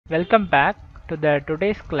Welcome back to the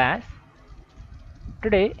today's class.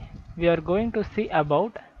 Today we are going to see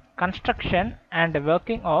about construction and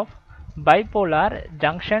working of bipolar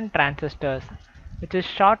junction transistors, which is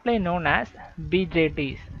shortly known as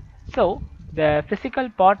BJTs. So the physical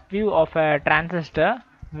part view of a transistor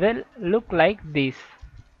will look like this.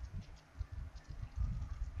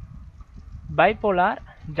 Bipolar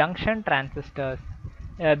junction transistors.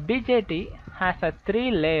 A BJT has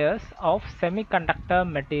three layers of semiconductor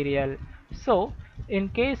material. So, in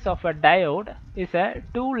case of a diode, is a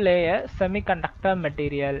two-layer semiconductor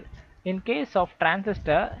material. In case of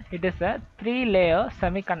transistor, it is a three-layer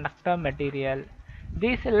semiconductor material.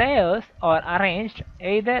 These layers are arranged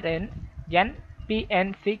either in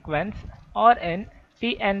NPN sequence or in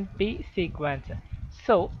PNP sequence.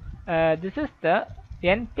 So, this is the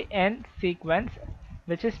NPN sequence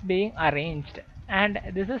which is being arranged, and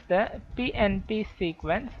this is the PNP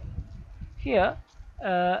sequence. Here,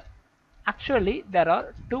 uh, actually, there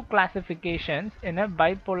are two classifications in a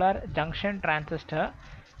bipolar junction transistor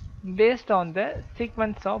based on the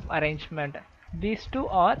sequence of arrangement. These two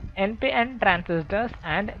are NPN transistors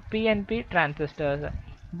and PNP transistors.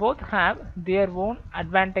 Both have their own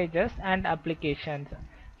advantages and applications.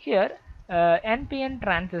 Here, NPN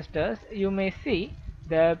transistors, you may see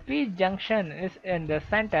the P junction is in the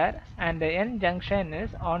center and the N junction is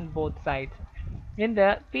on both sides. In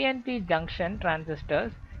the PNP junction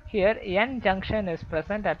transistors, here N junction is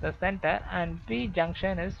present at the center and P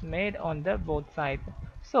junction is made on the both sides.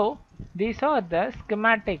 So these are the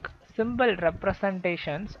schematic symbol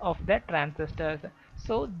representations of the transistors.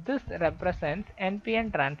 So this represents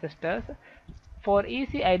NPN transistors. For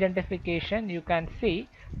easy identification, you can see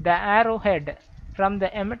the arrowhead from the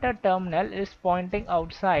emitter terminal is pointing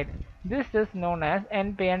outside. This is known as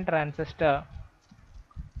NPN transistor.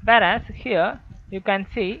 Whereas here you can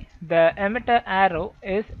see the emitter arrow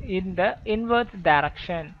is in the inverse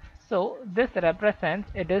direction. So this represents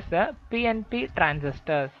it is a PNP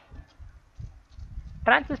transistors.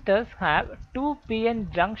 Transistors have two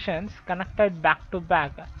PN junctions connected back to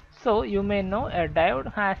back. So you may know a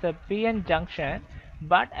diode has a PN junction,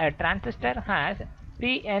 but a transistor has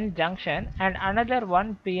PN junction and another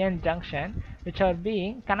one PN junction, which are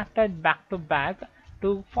being connected back to back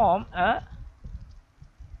to form a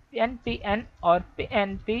NPN or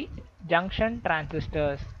PNP junction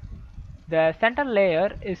transistors. The center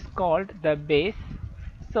layer is called the base.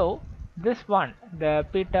 So this one, the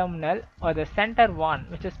P terminal or the center one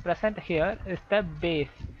which is present here, is the base,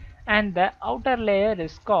 and the outer layer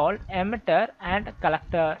is called emitter and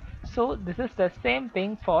collector. So this is the same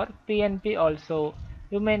thing for PNP also.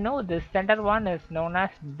 You may know this center one is known as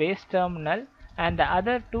base terminal and the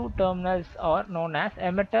other two terminals are known as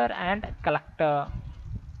emitter and collector.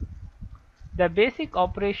 The basic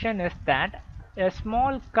operation is that a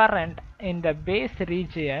small current in the base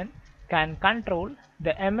region can control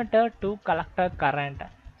the emitter to collector current.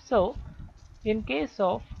 So, in case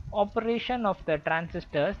of operation of the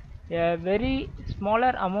transistors, a very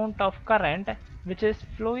smaller amount of current which is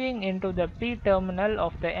flowing into the P terminal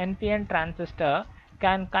of the NPN transistor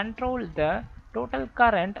can control the total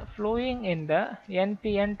current flowing in the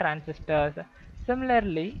NPN transistors.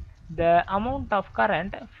 Similarly, the amount of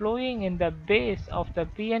current flowing in the base of the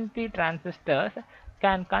PNP transistors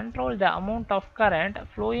can control the amount of current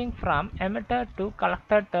flowing from emitter to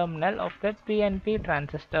collector terminal of the PNP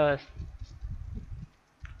transistors.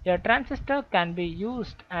 A transistor can be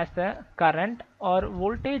used as a current or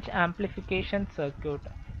voltage amplification circuit.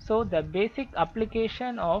 So the basic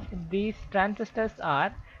application of these transistors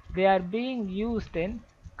are they are being used in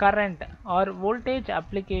current or voltage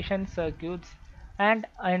application circuits and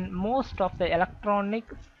in most of the electronic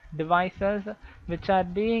devices which are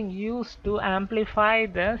being used to amplify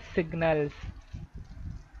the signals.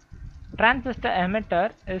 Transistor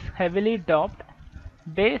emitter is heavily doped,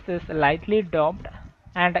 base is lightly doped,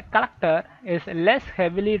 and collector is less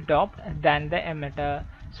heavily doped than the emitter.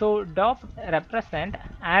 So doped represent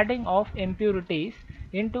adding of impurities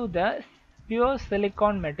into the pure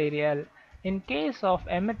silicon material. In case of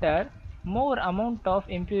emitter, more amount of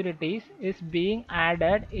impurities is being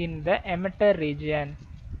added in the emitter region,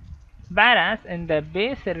 whereas in the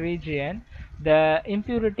base region the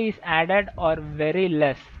impurities added are very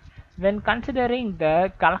less. When considering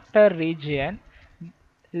the collector region,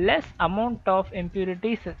 less amount of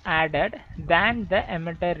impurities is added than the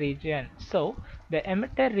emitter region. So the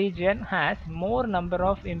emitter region has more number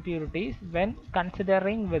of impurities when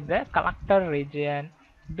considering with the collector region.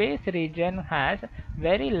 Base region has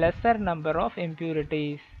very lesser number of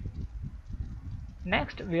impurities.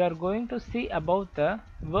 Next, we are going to see about the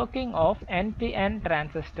working of NPN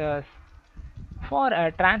transistors. For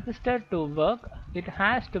a transistor to work, it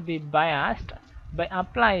has to be biased by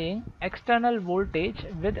applying external voltage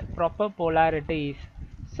with proper polarities.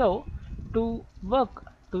 So, to work,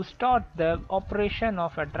 to start the operation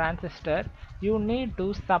of a transistor, you need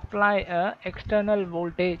to supply a external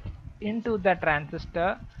voltage into the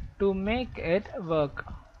transistor to make it work.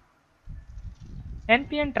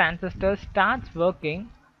 NPN transistor starts working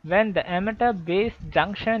when the emitter base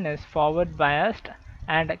junction is forward biased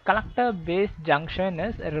and collector base junction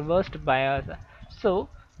is reversed biased. So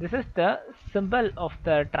this is the symbol of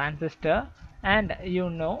the transistor, and you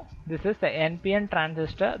know this is the NPN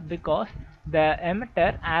transistor because the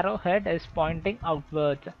emitter arrowhead is pointing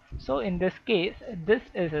outwards. So in this case, this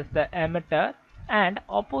is the emitter, and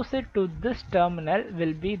opposite to this terminal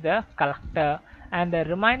will be the collector, and the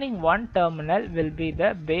remaining one terminal will be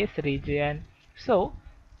the base region. So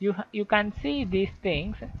you can see these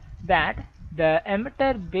things, that the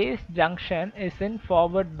emitter base junction is in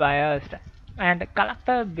forward biased and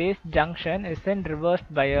collector base junction is in reverse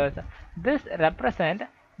bias. This represent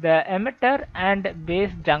the emitter and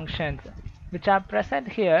base junctions which are present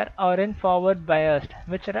here are in forward biased,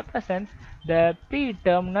 which represents the P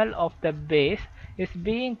terminal of the base is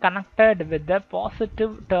being connected with the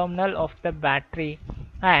positive terminal of the battery,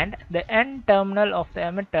 and the N terminal of the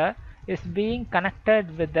emitter is being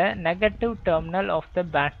connected with the negative terminal of the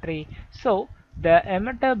battery. So the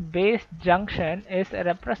emitter base junction is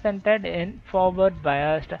represented in forward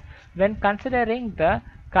biased. When considering the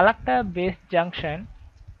collector base junction,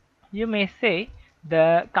 you may say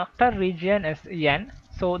the collector region is N.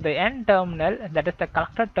 So the N terminal, that is the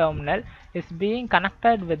collector terminal, is being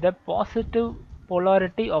connected with the positive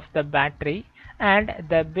polarity of the battery, and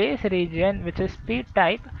the base region, which is P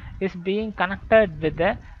type, is being connected with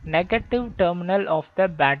the negative terminal of the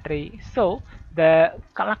battery. So the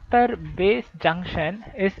collector base junction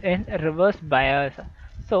is in reverse bias.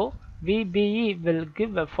 So VBE will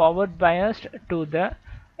give a forward bias to the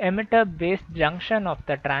emitter base junction of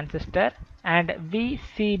the transistor, and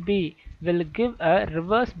VCB will give a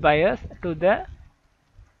reverse bias to the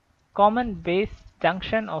common base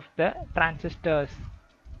junction of the transistors.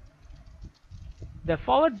 The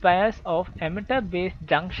forward bias of emitter base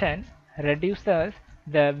junction reduces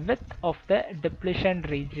the width of the depletion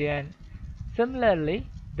region. Similarly,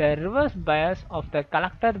 the reverse bias of the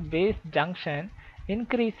collector base junction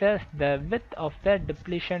increases the width of the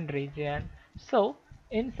depletion region. So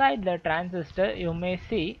inside the transistor, you may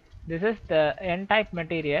see this is the N-type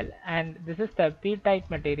material, and this is the P-type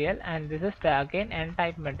material, and this is the again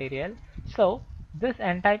N-type material. So this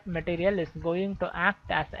N-type material is going to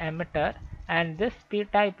act as emitter, and this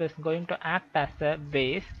P-type is going to act as a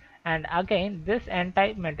base, and again this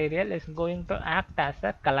N-type material is going to act as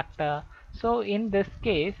a collector. So in this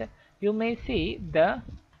case, you may see the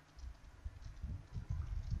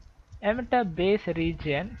emitter base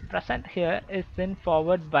region present here is in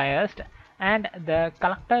forward biased, and the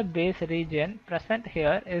collector base region present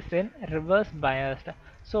here is in reverse biased.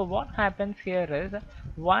 So what happens here is,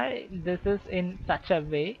 why this is in such a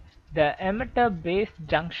way, the emitter base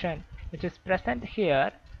junction which is present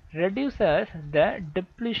here reduces the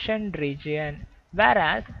depletion region,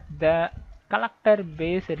 whereas the collector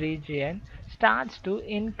base region starts to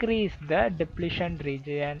increase the depletion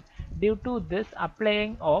region due to this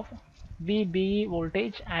applying of VBE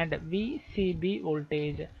voltage and VCB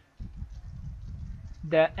voltage.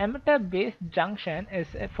 The emitter base junction is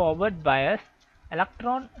a forward bias.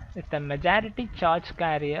 Electron with the majority charge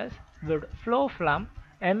carriers would flow from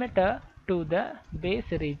emitter to the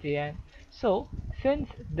base region. So since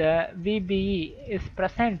the VBE is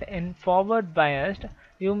present in forward biased,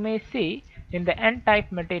 you may see in the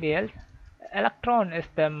N-type materials electron is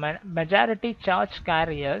the majority charge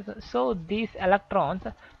carriers, so these electrons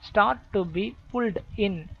start to be pulled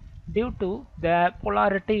in due to the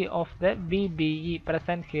polarity of the VBE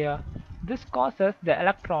present here. This causes the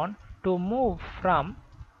electron to move from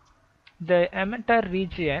the emitter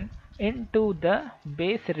region into the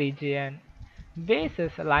base region. Base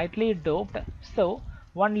is lightly doped, so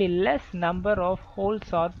only less number of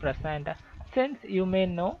holes are present. Since you may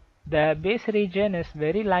know the base region is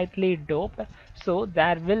very lightly doped, so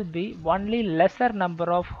there will be only lesser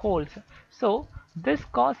number of holes. So this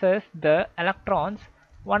causes the electrons,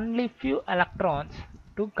 only few electrons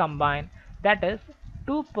to combine. That is,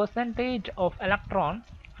 2% of electron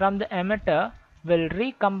from the emitter will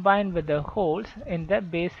recombine with the holes in the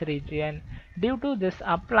base region. Due to this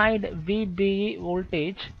applied VBE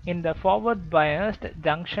voltage in the forward biased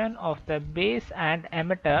junction of the base and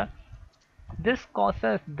emitter, this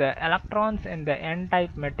causes the electrons in the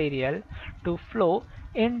N-type material to flow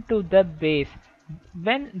into the base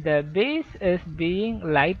When the base is being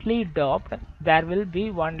lightly doped, there will be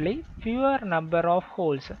only fewer number of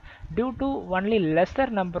holes. Due to only lesser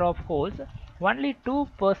number of holes, only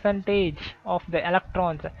 2% of the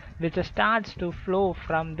electrons which starts to flow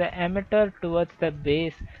from the emitter towards the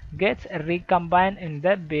base gets recombined in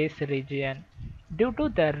the base region. Due to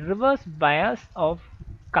the reverse bias of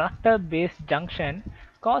collector base junction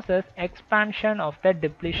causes expansion of the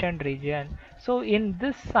depletion region. So in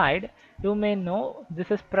this side you may know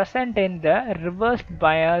this is present in the reversed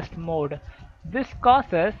biased mode. This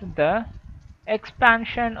causes the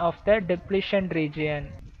expansion of the depletion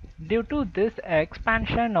region. Due to this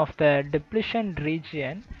expansion of the depletion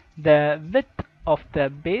region, the width of the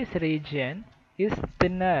base region is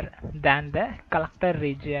thinner than the collector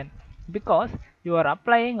region because you are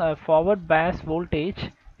applying a forward bias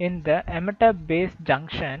voltage in the emitter base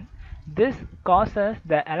junction. This causes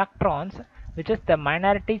the electrons, which is the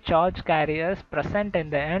minority charge carriers present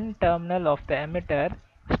in the N terminal of the emitter,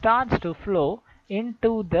 starts to flow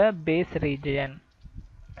into the base region.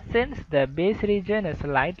 Since the base region is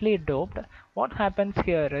lightly doped, what happens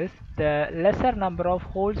here is the lesser number of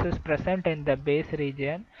holes is present in the base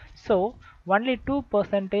region, so only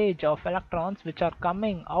 2% of electrons which are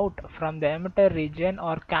coming out from the emitter region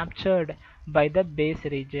are captured by the base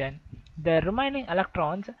region. The remaining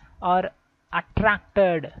electrons are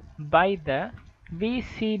attracted by the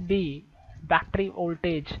VCB battery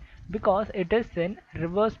voltage because it is in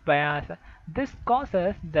reverse bias. This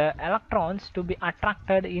causes the electrons to be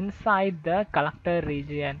attracted inside the collector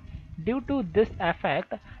region. Due to this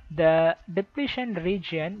effect, the depletion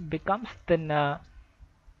region becomes thinner.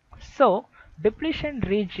 So, depletion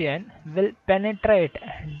region will penetrate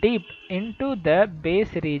deep into the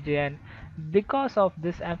base region. Because of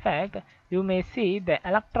this effect, you may see the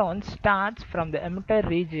electron starts from the emitter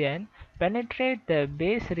region, penetrate the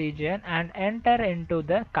base region and enter into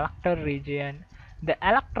the collector region. The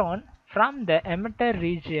electron from the emitter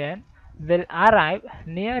region will arrive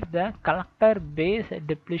near the collector base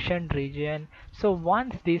depletion region. So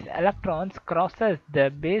once these electrons crosses the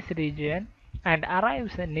base region and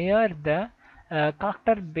arrives near the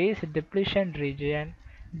collector base depletion region,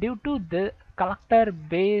 due to the collector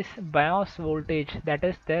base bias voltage, that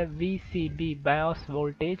is the VCB bias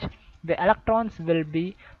voltage, the electrons will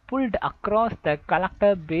be pulled across the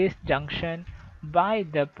collector base junction by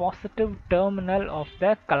the positive terminal of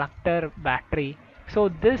the collector battery. So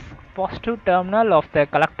this positive terminal of the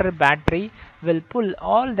collector battery will pull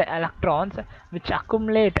all the electrons which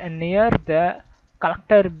accumulate near the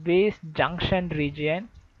collector base junction region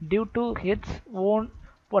due to its own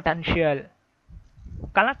potential.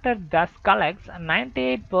 Collector thus collects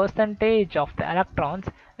 98% of the electrons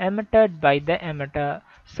emitted by the emitter.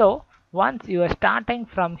 So once you are starting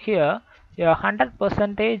from here, your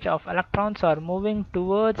 100% of electrons are moving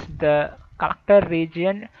towards the collector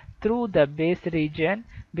region through the base region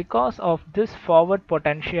because of this forward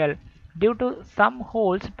potential. Due to some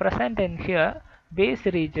holes present in here base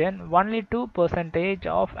region, only 2%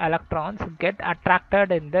 of electrons get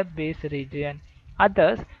attracted in the base region.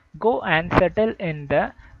 Others go and settle in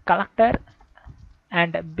the collector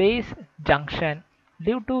and base junction.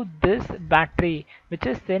 Due to this, battery, which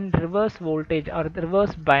is in reverse voltage or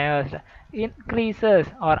reverse biased, increases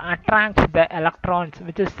or attracts the electrons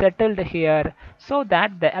which is settled here, so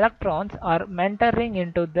that the electrons are entering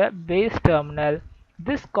into the base terminal.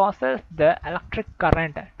 This causes the electric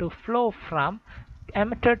current to flow from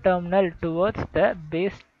emitter terminal towards the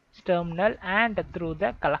base terminal and through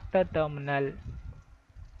the collector terminal.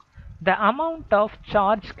 The amount of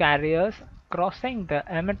charge carriers crossing the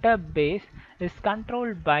emitter base is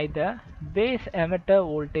controlled by the base emitter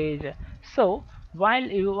voltage. So, while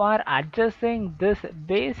you are adjusting this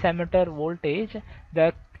base emitter voltage,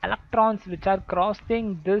 the electrons which are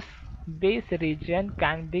crossing this base region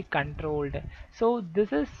can be controlled. So,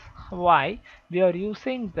 this is why we are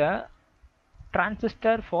using the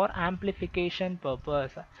transistor for amplification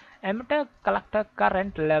purpose. Emitter collector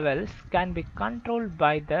current levels can be controlled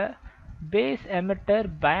by the base emitter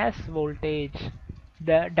bias voltage.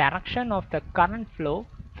 The direction of the current flow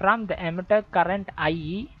from the emitter current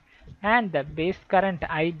IE and the base current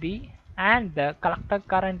IB and the collector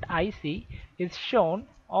current IC is shown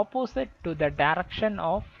opposite to the direction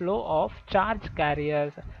of flow of charge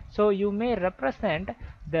carriers. So you may represent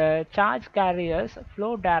the charge carriers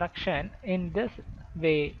flow direction in this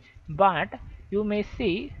way, but you may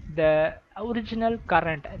see the original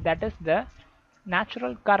current, that is the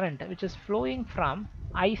natural current which is flowing from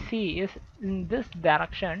IC is in this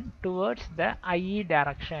direction towards the IE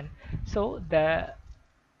direction. So the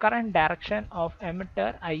current direction of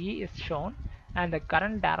emitter IE is shown and the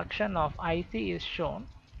current direction of IC is shown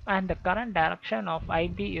and the current direction of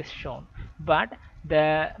IB is shown, but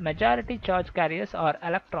the majority charge carriers or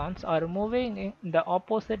electrons are moving in the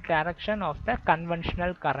opposite direction of the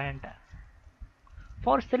conventional current.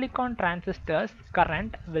 For silicon transistors,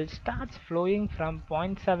 current will start flowing from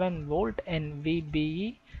 0.7 volt in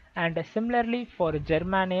VBE, and similarly for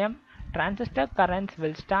germanium, transistor currents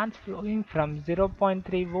will start flowing from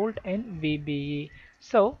 0.3 volt in VBE.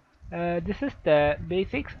 So this is the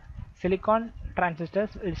basics. Silicon transistors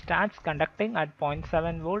will start conducting at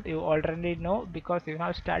 0.7 volt. You already know because you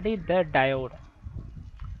have studied the diode.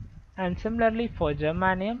 And similarly for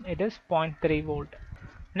germanium, it is 0.3 volt.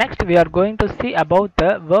 Next, we are going to see about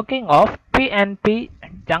the working of PNP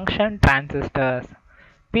junction transistors.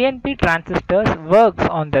 PNP transistors works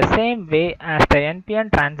on the same way as the NPN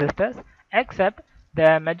transistors, except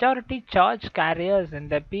the majority charge carriers in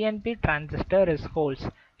the PNP transistor is holes.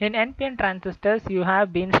 In NPN transistors, you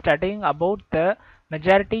have been studying about the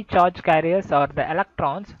majority charge carriers or the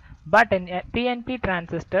electrons, but in PNP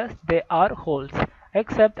transistors, they are holes,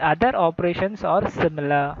 except other operations are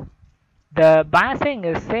similar. The biasing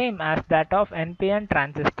is same as that of NPN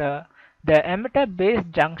transistor. The emitter-based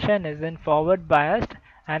junction is in forward biased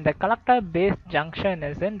and the collector-based junction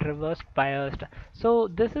is in reverse biased. So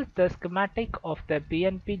this is the schematic of the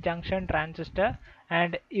PNP junction transistor,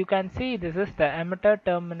 and you can see this is the emitter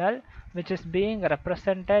terminal which is being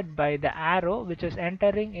represented by the arrow which is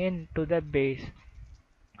entering into the base.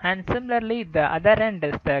 And similarly the other end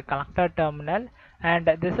is the collector terminal, and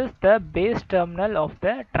this is the base terminal of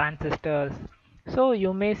the transistors. So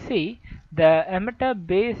you may see the emitter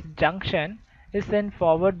base junction is in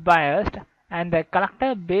forward biased and the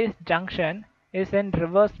collector base junction is in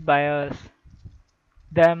reverse bias.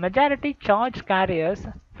 The majority charge carriers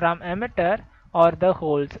from emitter are the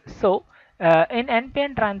holes. So in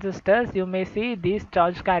NPN transistors you may see these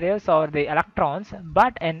charge carriers are the electrons,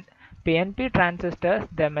 but in PNP transistors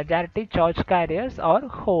the majority charge carriers are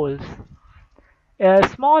holes. A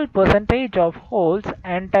small percentage of holes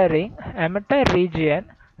entering emitter region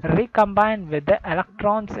recombine with the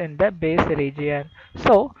electrons in the base region.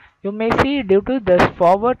 So you may see due to this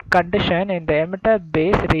forward condition in the emitter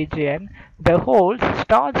base region, the holes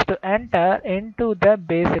starts to enter into the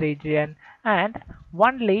base region, and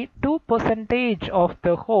only 2% of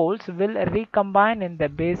the holes will recombine in the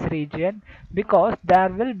base region because there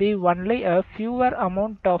will be only a fewer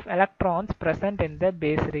amount of electrons present in the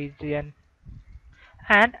base region.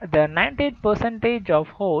 And the 98% of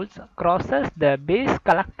holes crosses the base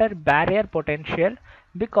collector barrier potential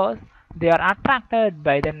because they are attracted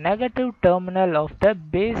by the negative terminal of the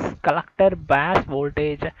base collector bias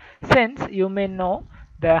voltage. Since you may know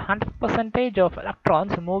the 100% of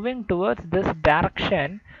electrons moving towards this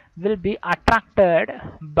direction will be attracted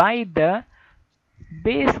by the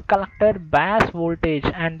base collector bias voltage,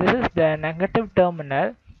 and this is the negative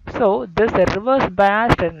terminal. So this reverse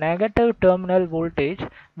biased negative terminal voltage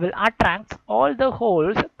will attract all the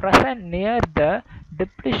holes present near the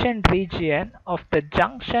depletion region of the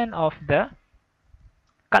junction of the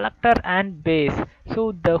collector and base.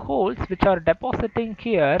 So the holes which are depositing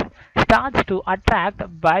here starts to attract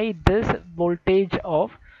by this voltage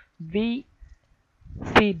of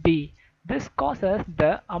VCB. This causes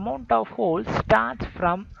the amount of holes starts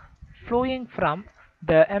from flowing from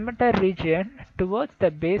the emitter region towards the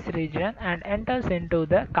base region and enters into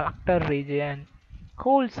the collector region.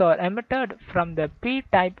 Holes are emitted from the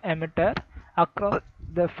p-type emitter across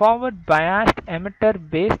the forward biased emitter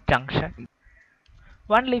base junction.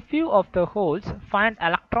 Only few of the holes find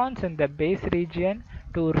electrons in the base region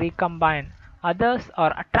to recombine. Others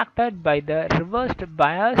are attracted by the reversed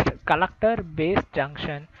biased collector base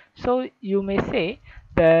junction. So you may say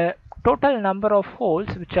the total number of holes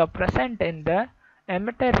which are present in the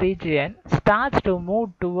emitter region starts to move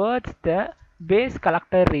towards the base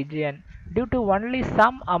collector region due to only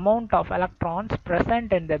some amount of electrons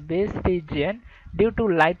present in the base region due to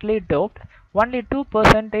lightly doped. Only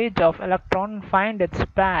 2% of electron find its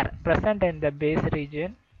pair present in the base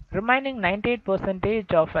region. Remaining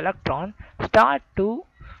 98% of electron start to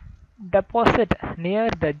deposit near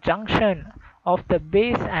the junction of the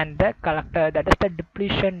base and the collector, that is the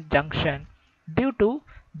depletion junction. Due to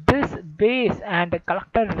this base and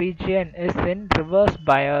collector region is in reverse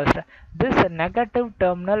biased, this negative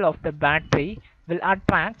terminal of the battery will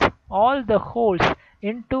attract all the holes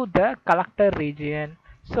into the collector region.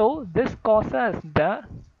 So this causes the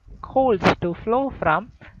holes to flow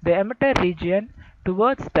from the emitter region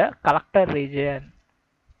towards the collector region.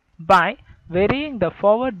 By varying the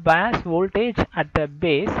forward bias voltage at the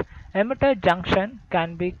base, emitter junction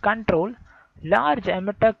can be controlled. Large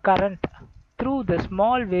emitter current through the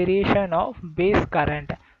small variation of base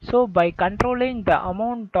current. So by controlling the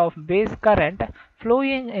amount of base current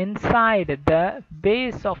flowing inside the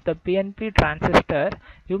base of the PNP transistor,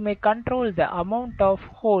 you may control the amount of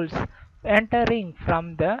holes entering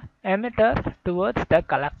from the emitter towards the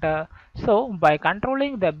collector. So by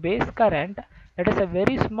controlling the base current, it is a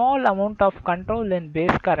very small amount of control in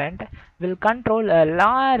base current will control a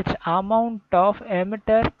large amount of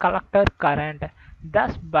emitter collector current,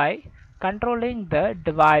 thus by controlling the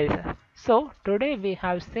device. So today we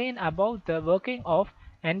have seen about the working of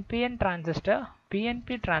NPN transistor,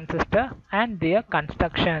 PNP transistor and their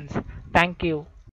constructions. Thank you.